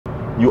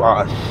you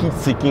are a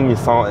heat-seeking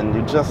missile and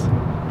you just,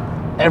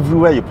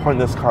 everywhere you point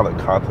this car,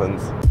 the car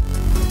turns.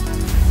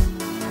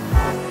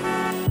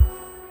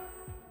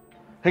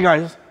 Hey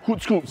guys, hoot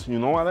scoops, you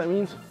know what that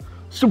means?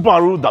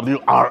 Subaru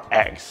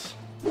WRX.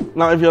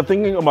 Now if you're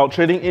thinking about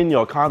trading in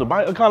your car to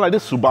buy a car like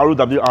this Subaru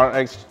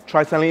WRX,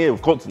 try selling it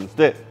with Coates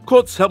instead.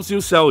 Coates helps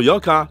you sell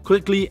your car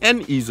quickly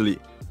and easily.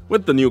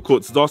 With the new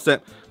Coates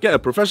doorstep, get a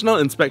professional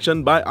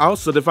inspection by our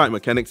certified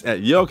mechanics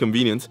at your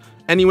convenience,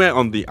 anywhere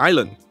on the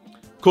island.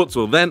 Coates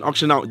will then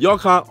auction out your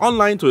car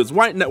online to its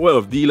wide network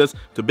of dealers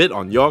to bid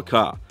on your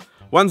car.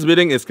 Once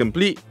bidding is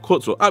complete,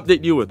 Coates will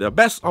update you with their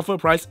best offer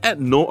price at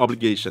no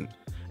obligation.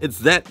 It's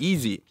that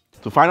easy.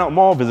 To find out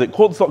more, visit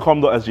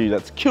quotes.com.sg,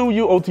 that's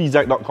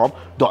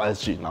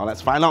QUOTZ.com.sg. Now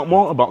let's find out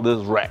more about this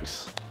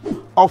Rex.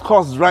 Of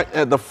course, right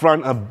at the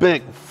front, a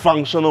big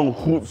functional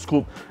hood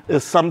scoop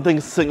is something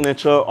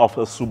signature of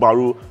a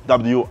Subaru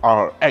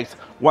WRX.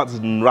 What's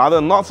rather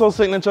not so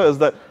signature is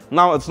that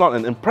now it's not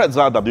an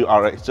Impreza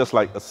WRX, just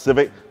like a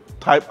Civic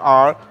Type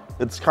R.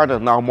 It's kind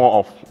of now more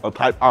of a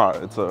Type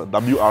R, it's a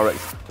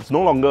WRX. It's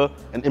no longer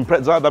an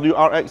Impreza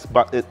WRX,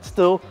 but it's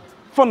still,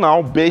 for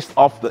now, based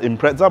off the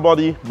Impreza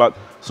body, but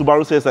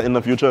Subaru says that in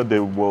the future they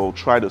will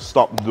try to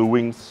stop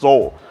doing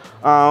so.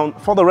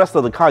 For the rest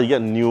of the car, you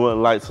get newer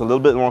lights, a little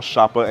bit more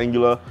sharper,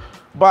 angular,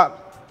 but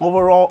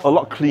overall a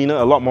lot cleaner,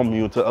 a lot more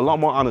muted, a lot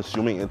more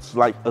unassuming. It's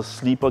like a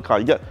sleeper car.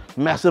 You get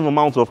massive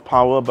amounts of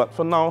power, but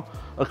for now,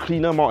 a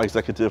cleaner, more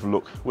executive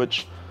look,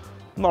 which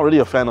I'm not really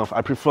a fan of.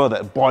 I prefer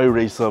that boy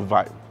racer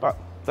vibe, but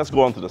let's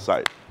go on to the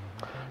side.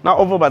 Now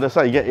over by the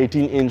side, you get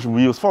 18-inch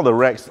wheels for the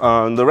Rex.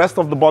 The rest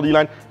of the body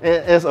line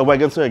is a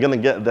wagon, so you're going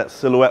to get that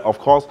silhouette, of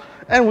course.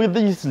 And with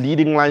these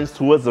leading lines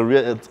towards the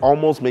rear, it's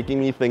almost making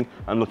me think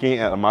I'm looking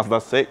at a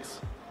Mazda 6.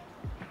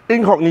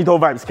 Incognito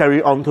vibes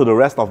carry on to the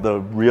rest of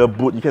the rear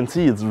boot. You can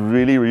see it's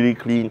really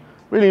clean,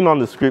 really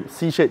nondescript,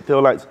 C-shaped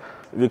taillights.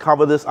 If you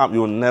cover this up,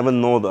 you'll never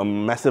know the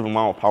massive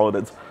amount of power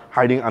that's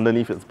hiding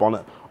underneath its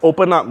bonnet.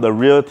 Open up the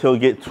rear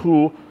tailgate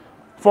to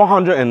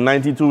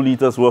 492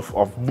 litres worth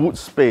of boot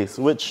space,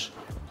 which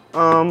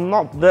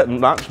not that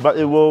much, but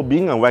it will,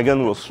 being a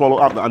wagon, will swallow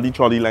up the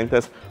anti-trolley length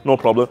test, no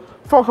problem.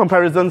 For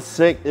comparison's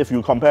sake, if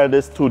you compare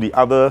this to the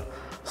other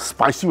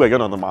spicy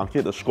wagon on the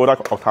market, the Skoda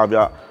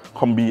Octavia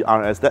Combi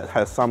RS, that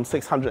has some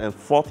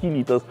 640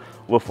 litres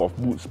worth of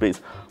boot space.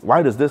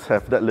 Why does this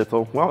have that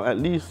little? Well, at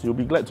least you'll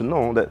be glad to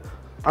know that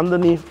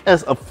underneath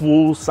is a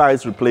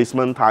full-size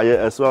replacement tyre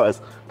as well as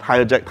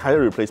tyre jack,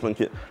 tyre replacement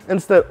kit,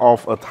 instead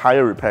of a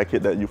tyre repair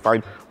kit that you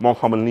find more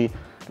commonly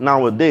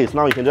nowadays.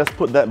 Now you can just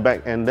put that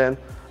back, and then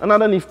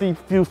another nifty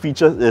few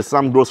features is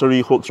some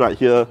grocery hooks right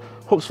here,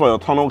 hooks for your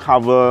tonneau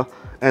cover,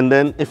 and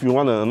then if you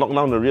want to knock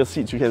down the rear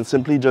seats, you can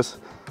simply just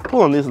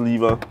pull on this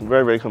lever.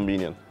 Very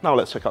convenient. Now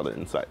let's check out the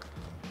inside.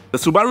 The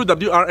Subaru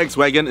WRX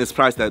Wagon is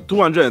priced at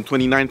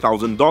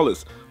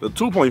 $229,000. The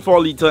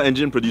 2.4-litre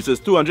engine produces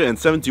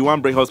 271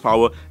 brake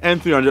horsepower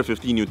and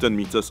 350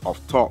 Nm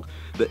of torque.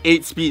 The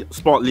 8-speed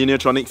Sport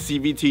Lineartronic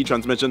CVT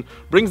transmission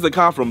brings the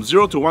car from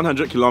 0 to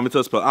 100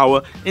 km per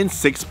hour in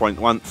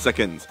 6.1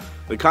 seconds.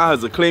 The car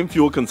has a claimed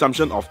fuel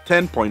consumption of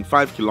 10.5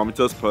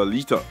 km per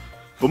litre.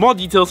 For more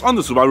details on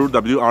the Subaru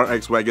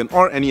WRX Wagon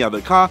or any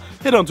other car,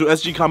 head on to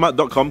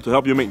Sgcarmart.com to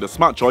help you make the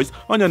smart choice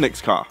on your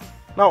next car.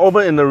 Now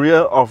over in the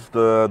rear of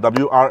the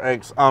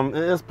WRX,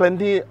 it is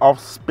plenty of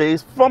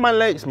space for my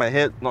legs, my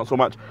head, not so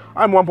much.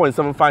 I'm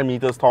 1.75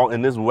 meters tall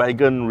in this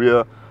wagon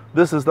rear.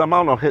 This is the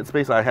amount of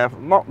headspace I have,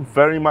 not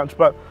very much,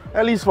 but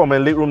at least for my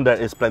legroom there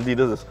is plenty.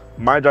 This is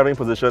my driving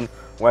position,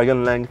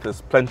 wagon length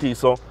is plenty,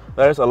 so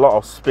there's a lot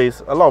of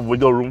space, a lot of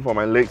wiggle room for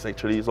my legs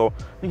actually, so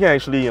you can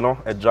actually,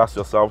 adjust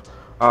yourself.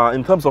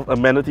 In terms of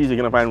amenities, you're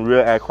going to find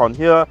rear aircon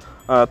here,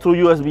 2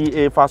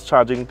 USB-A fast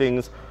charging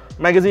things,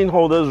 magazine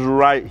holders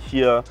right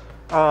here.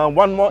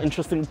 One more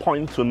interesting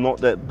point to note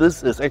that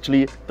this is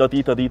actually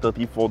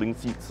 30-30-30 folding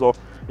seats. So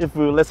if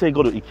you, let's say,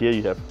 go to IKEA,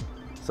 you have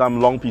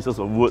some long pieces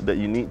of wood that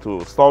you need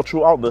to store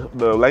throughout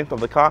the length of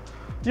the car,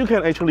 you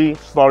can actually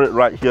store it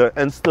right here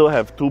and still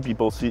have 2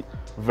 people sit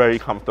very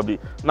comfortably.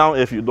 Now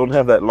if you don't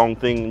have that long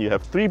thing, you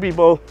have 3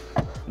 people,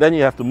 then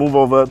you have to move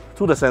over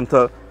to the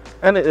center,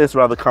 and it is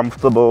rather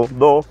comfortable,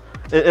 though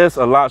it is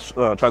a large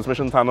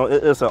transmission tunnel.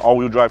 It is an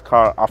all-wheel drive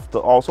car after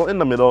all, so in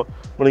the middle,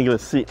 when you're going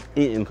to sit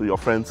into your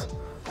friends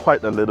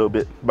quite a little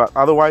bit, but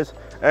otherwise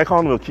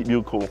aircon will keep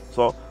you cool.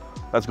 So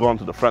let's go on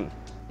to the front.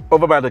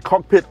 Over by the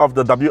cockpit of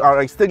the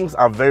WRX, things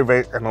are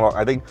very analog.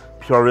 I think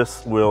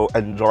purists will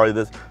enjoy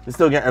this. You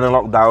still get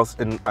analog dials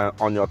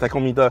on your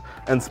tachometer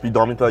and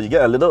speedometer. You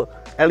get a little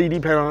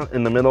LED panel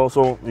in the middle,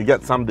 so you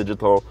get some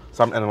digital,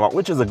 some analog,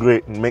 which is a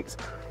great mix.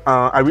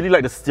 I really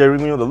like the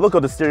steering wheel. The look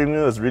of the steering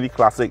wheel is really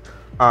classic.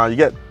 You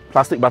get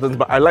plastic buttons,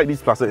 but I like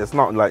these plastic. It's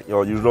not like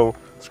your usual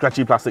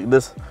scratchy plastic.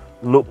 This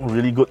look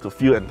really good to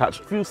feel and touch.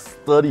 Feels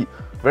sturdy,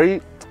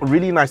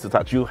 really nice to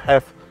touch. You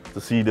have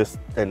to see this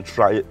and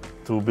try it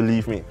to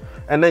believe me.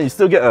 And then you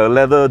still get a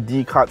leather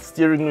D-card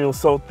steering wheel,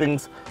 so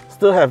things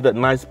still have that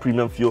nice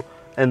premium feel.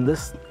 And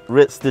this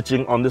red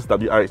stitching on this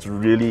WRX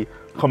really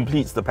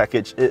completes the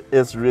package. It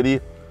is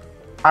really,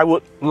 I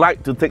would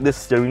like to take this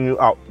steering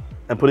wheel out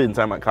and put it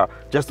inside my car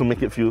just to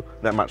make it feel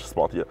that much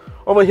sportier.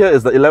 Over here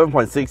is the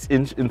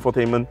 11.6-inch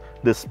infotainment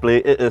display.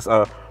 It is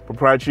a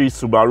proprietary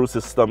Subaru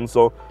system,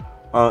 so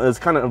it's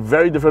kind of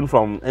very different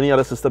from any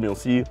other system you'll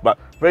see, but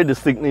very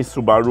distinctly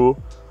Subaru.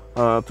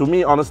 To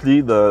me, honestly,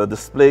 the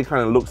display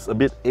kind of looks a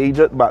bit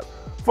aged, but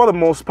for the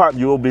most part,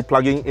 you will be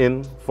plugging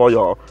in for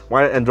your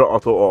wired Android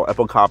Auto or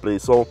Apple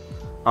CarPlay, so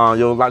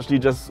you'll largely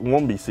just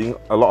won't be seeing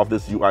a lot of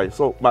this UI.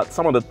 So, but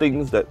some of the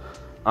things that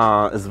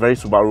is very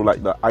Subaru,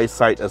 like the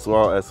eyesight as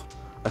well as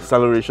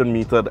acceleration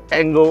meter, the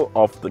angle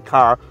of the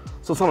car,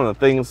 so some of the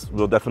things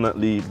will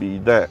definitely be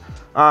there.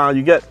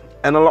 You get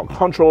analog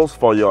controls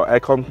for your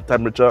aircon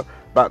temperature,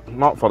 but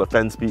not for the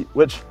fan speed,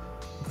 which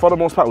for the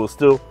most part will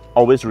still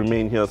always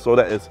remain here, so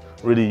that is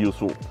really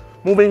useful.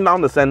 Moving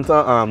down the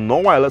center, no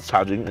wireless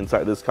charging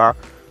inside this car.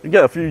 You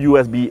get a few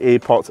USB-A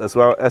ports as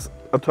well as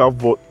a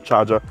 12-volt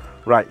charger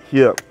right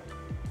here.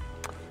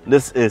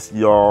 This is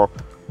your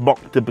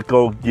box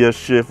typical gear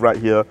shift right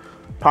here,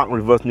 park,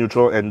 reverse,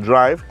 neutral and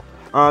drive.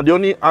 The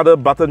only other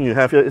button you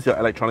have here is your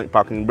electronic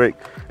parking brake,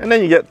 and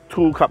then you get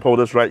two cup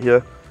holders right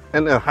here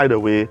and a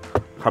hideaway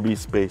cubby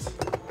space.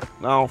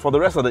 Now for the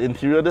rest of the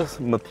interior, this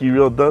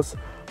material does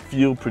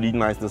feel pretty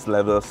nice. This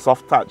leather,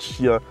 soft touch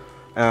here,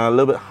 and a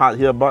little bit hard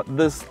here, but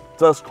this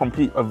does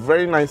complete a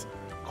very nice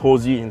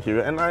cozy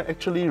interior, and I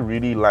actually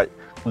really like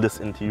this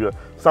interior.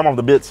 Some of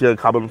the bits here,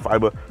 carbon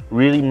fiber,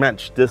 really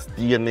match this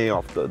DNA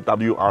of the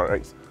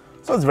WRX.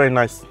 So it's a very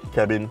nice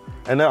cabin.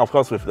 And then of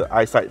course with the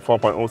EyeSight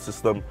 4.0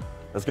 system,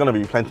 there's going to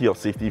be plenty of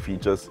safety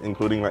features,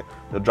 including like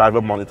the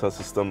driver monitor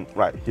system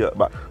right here.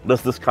 But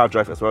does this car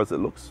drive as well as it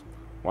looks?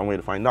 One way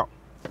to find out.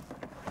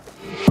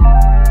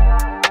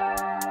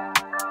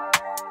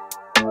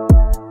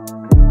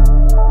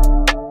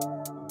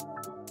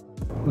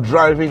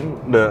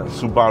 Driving the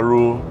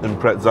Subaru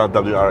Impreza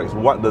WRX,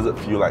 what does it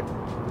feel like?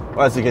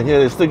 Well, as you can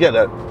hear, you still get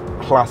that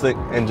classic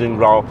engine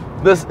growl.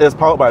 This is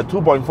powered by a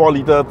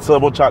 2.4-litre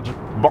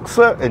turbocharged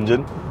boxer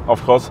engine,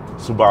 of course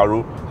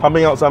Subaru,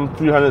 pumping out some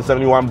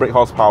 371 brake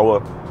horsepower,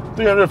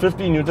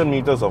 350 Newton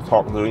meters of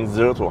torque, doing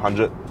 0 to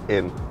 100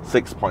 in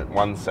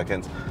 6.1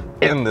 seconds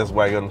in this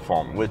wagon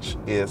form, which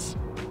is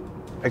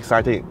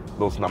exciting,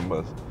 those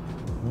numbers.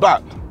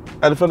 But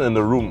elephant in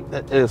the room,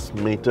 it is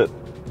mated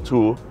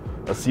to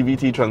a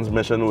CVT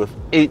transmission with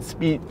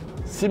 8-speed,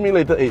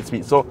 simulated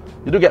 8-speed. So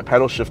you do get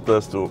paddle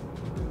shifters to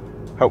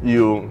help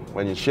you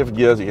when you shift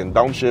gears. You can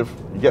downshift,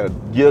 you get a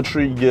gear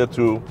 3, gear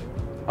 2.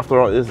 After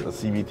all, it is a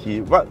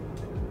CVT, but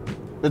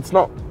it's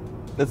not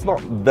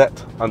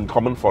that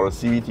uncommon for a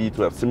CVT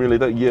to have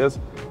simulated gears,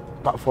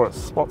 but for a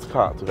sports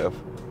car to have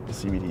a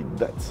CVT,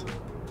 that's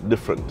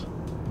different.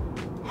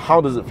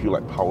 How does it feel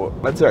like power?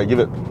 Let's say I give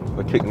it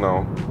a kick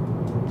now.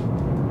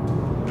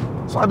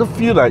 So I do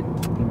feel like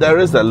there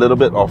is a little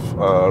bit of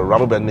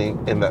rubber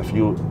banding in that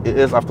feel. It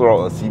is, after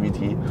all, a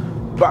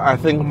CVT. But I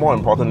think more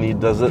importantly,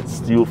 does it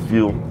still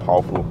feel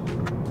powerful?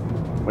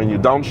 When you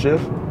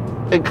downshift,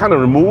 it kind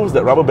of removes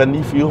that rubber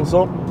bandy feel.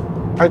 So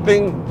I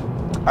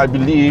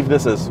believe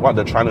this is what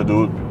they're trying to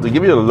do, to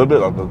give you a little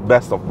bit of the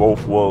best of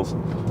both worlds.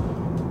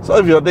 So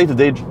if you're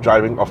day-to-day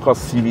driving, of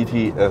course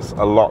CVT is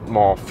a lot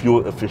more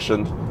fuel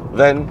efficient.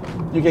 Then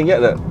you can get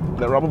that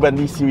rubber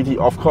bandy CVT,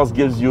 of course,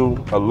 gives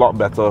you a lot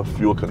better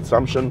fuel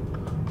consumption.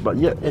 But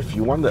yet, if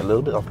you want that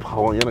little bit of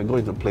power, you're going to go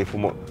into playful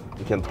mode.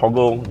 You can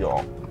toggle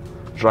your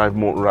drive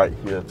mode right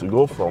here to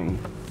go from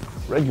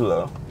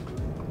regular,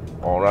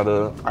 or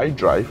rather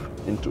iDrive,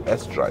 into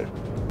S-Drive.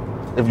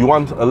 If you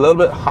want a little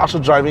bit harsher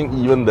driving,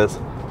 even there's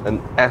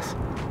an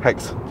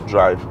S-Hex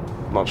drive.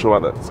 Not sure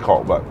what that's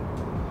called, but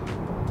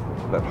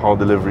that power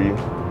delivery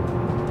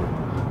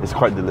is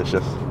quite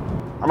delicious.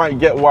 I might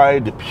get why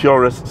the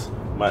purists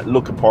might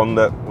look upon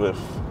that with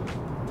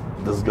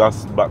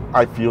disgust, but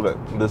I feel that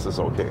this is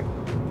okay.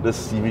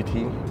 This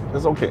CVT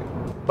is okay.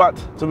 But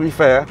to be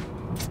fair,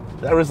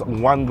 there is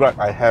one gripe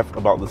I have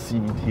about the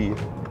CVT,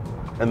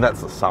 and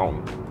that's the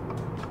sound.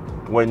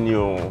 When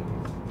you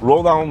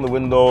roll down the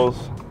windows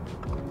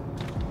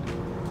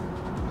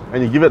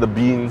and you give it the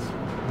beans,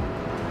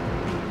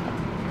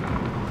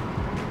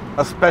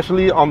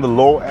 especially on the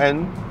low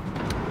end,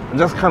 it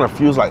just kind of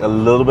feels like a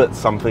little bit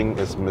something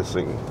is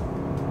missing.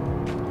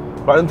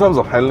 But in terms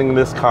of handling,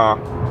 this car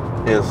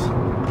is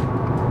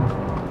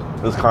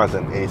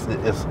an ace. It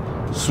is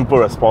super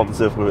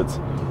responsive with its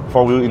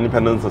 4-wheel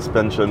independent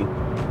suspension.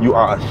 You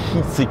are a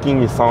heat-seeking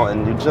missile,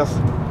 and you just,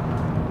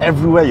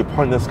 everywhere you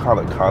point this car,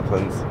 the car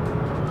turns.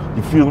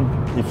 You feel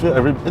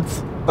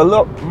it's a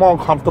lot more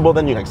comfortable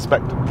than you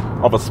expect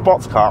of a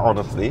sports car,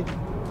 honestly.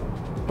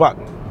 But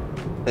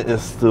it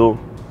is still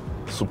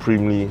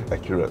supremely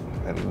accurate,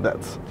 and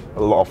that's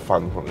a lot of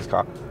fun from this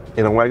car.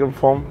 In a wagon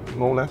form,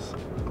 no less.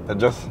 It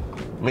just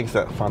makes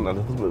that fun a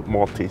little bit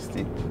more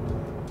tasty.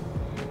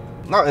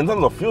 Now, in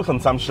terms of fuel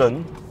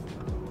consumption,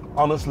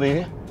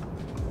 honestly,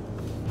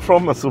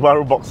 from a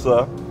Subaru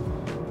Boxer,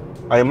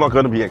 I am not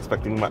going to be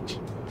expecting much.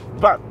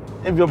 But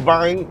if you're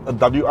buying a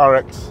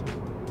WRX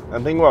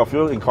and thinking about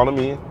fuel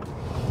economy,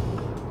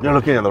 you're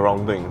looking at the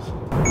wrong things.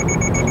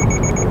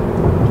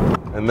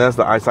 And there's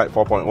the EyeSight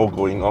 4.0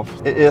 going off.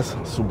 It is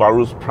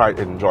Subaru's pride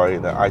and joy,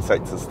 the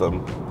EyeSight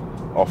system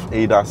of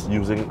ADAS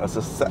using a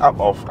setup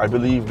of, I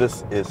believe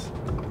this is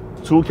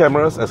 2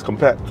 cameras as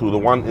compared to the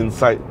one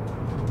inside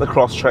the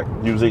Crosstrek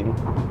using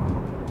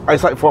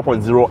EyeSight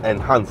 4.0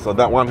 enhanced. So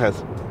that one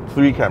has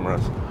 3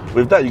 cameras.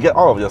 With that, you get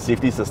all of your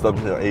safety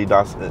systems, your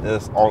ADAS, it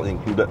is all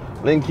included.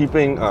 Lane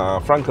keeping,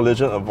 front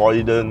collision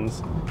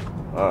avoidance,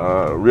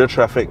 rear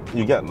traffic,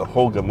 you get the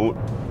whole gamut.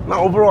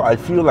 Now overall, I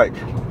feel like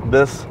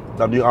this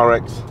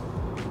WRX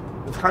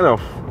is kind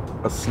of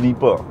a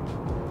sleeper.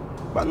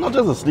 But not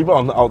just a sleeper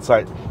on the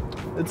outside,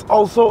 it's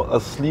also a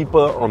sleeper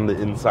on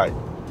the inside.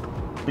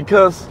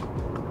 Because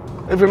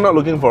if you're not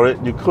looking for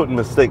it, you could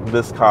mistake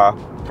this car,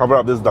 cover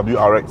up this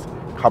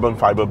WRX carbon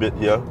fiber bit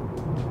here.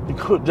 You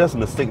could just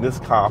mistake this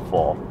car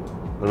for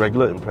the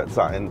regular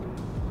Impreza, and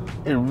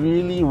it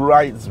really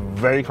rides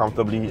very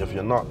comfortably if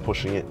you're not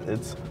pushing it.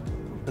 It's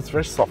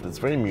very soft, it's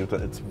very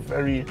muted, it's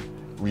very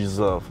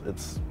reserved.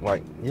 It's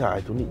like, yeah,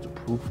 I don't need to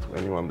prove to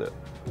anyone that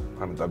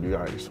I'm a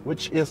WRX,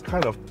 which is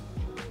kind of,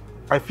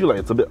 I feel like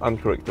it's a bit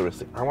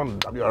uncharacteristic. I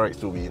want the WRX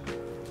to be,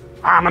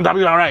 I'm a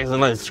WRX,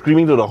 and like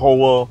screaming to the whole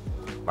world,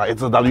 like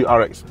it's a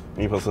WRX.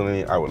 Me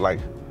personally, I would like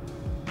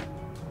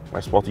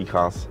my sporty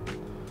cars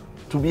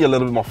to be a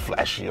little bit more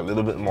flashy, a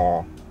little bit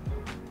more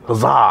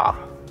huzzah.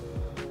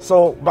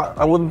 So, but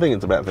I wouldn't think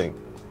it's a bad thing.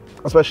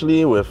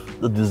 Especially with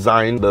the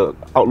design, the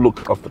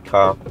outlook of the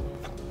car.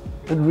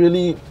 It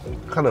really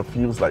kind of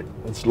feels like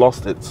it's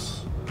lost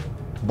its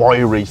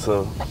boy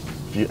racer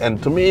feel.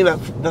 And to me,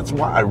 that's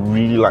what I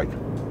really like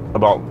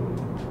about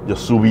your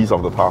Subis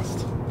of the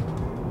past.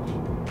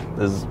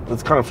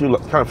 It kind of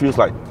feels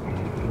like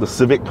the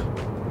Civic.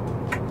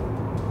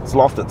 It's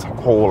lost its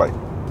whole like,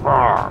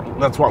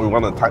 that's what we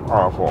want a Type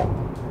R for.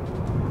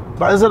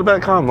 But is it a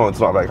bad car? No, it's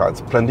not a bad car.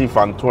 It's plenty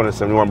fun,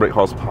 271 brake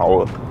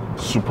horsepower,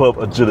 superb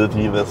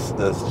agility. This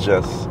is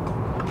just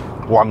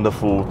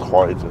wonderful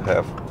toy to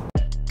have.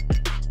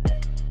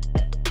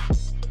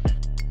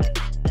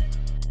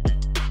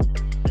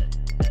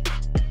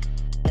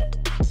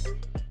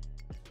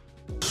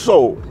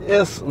 So,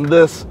 is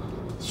this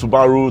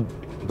Subaru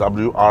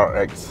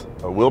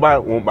WRX a will buy,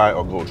 won't buy,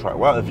 or go try?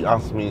 Well, if you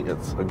ask me,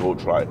 it's a go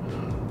try.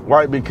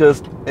 Why?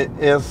 Because it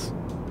is,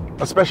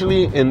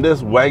 especially in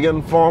this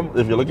wagon form,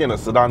 if you're looking at a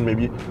sedan,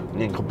 maybe you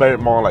can compare it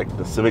more like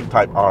the Civic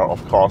Type R,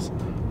 of course.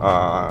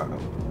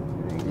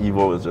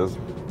 Evo is just,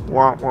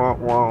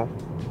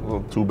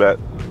 too bad.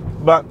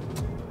 But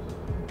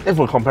if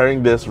we're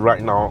comparing this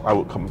right now, I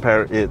would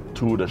compare it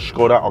to the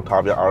Skoda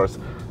Octavia RS.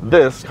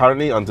 This,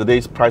 currently on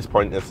today's price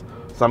point, is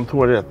some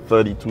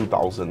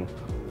 232,000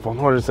 for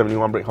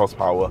 171 brake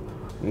horsepower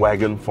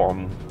wagon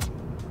form.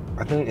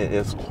 I think it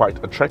is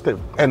quite attractive,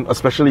 and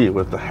especially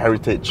with the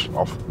heritage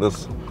of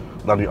this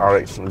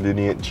WRX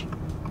lineage.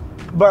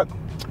 But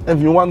if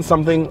you want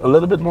something a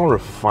little bit more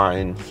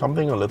refined,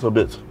 something a little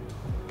bit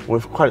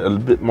with quite a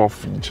bit more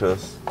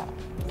features,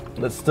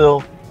 but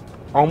still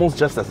almost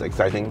just as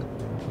exciting,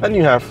 then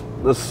you have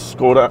the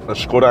Skoda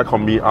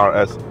Combi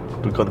RS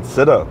to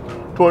consider.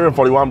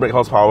 241 brake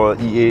horsepower,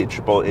 EA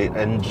 888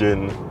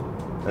 engine,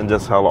 and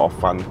just hell of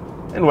fun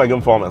in wagon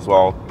form as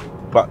well.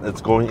 But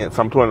it's going at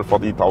some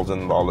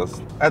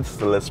 $240,000. That's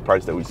the list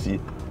price that we see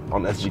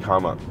on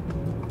Sgcarmart.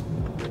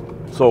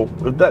 So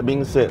with that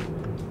being said,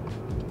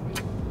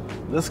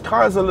 this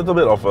car is a little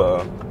bit of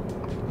a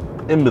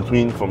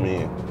in-between for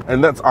me.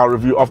 And that's our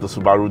review of the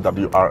Subaru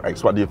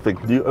WRX. What do you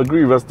think? Do you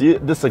agree with us? Do you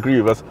disagree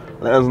with us?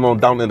 Let us know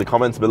down in the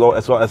comments below,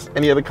 as well as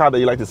any other car that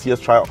you'd like to see us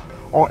try out,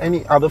 or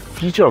any other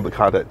feature of the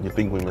car that you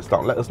think we missed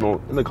out. Let us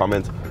know in the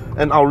comments,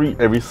 and I'll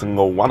read every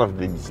single one of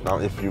these. Now,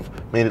 if you've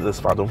made it this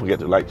far, don't forget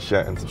to like,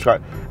 share, and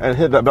subscribe, and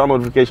hit that bell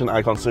notification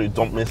icon so you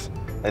don't miss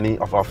any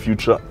of our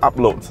future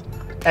uploads.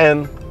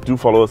 And do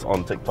follow us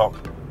on TikTok.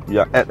 We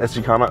are at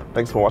Sgcarmart.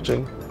 Thanks for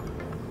watching.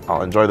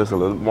 I'll enjoy this a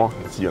little bit more,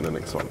 and see you in the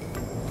next one.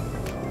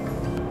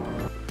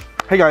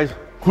 Hey guys,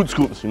 hood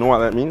scoops. You know what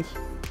that means?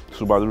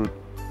 Subaru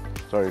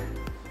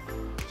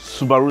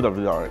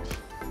WRX.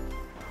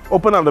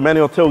 Open up the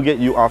manual tailgate,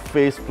 you are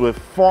faced with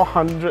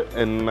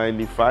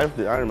 495,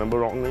 did I remember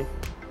wrongly?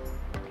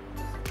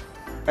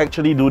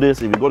 Actually do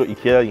this, if you go to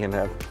IKEA, you can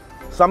have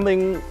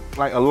something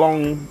like a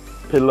long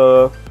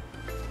pillar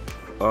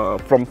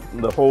from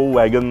the whole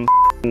wagon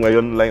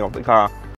length of the car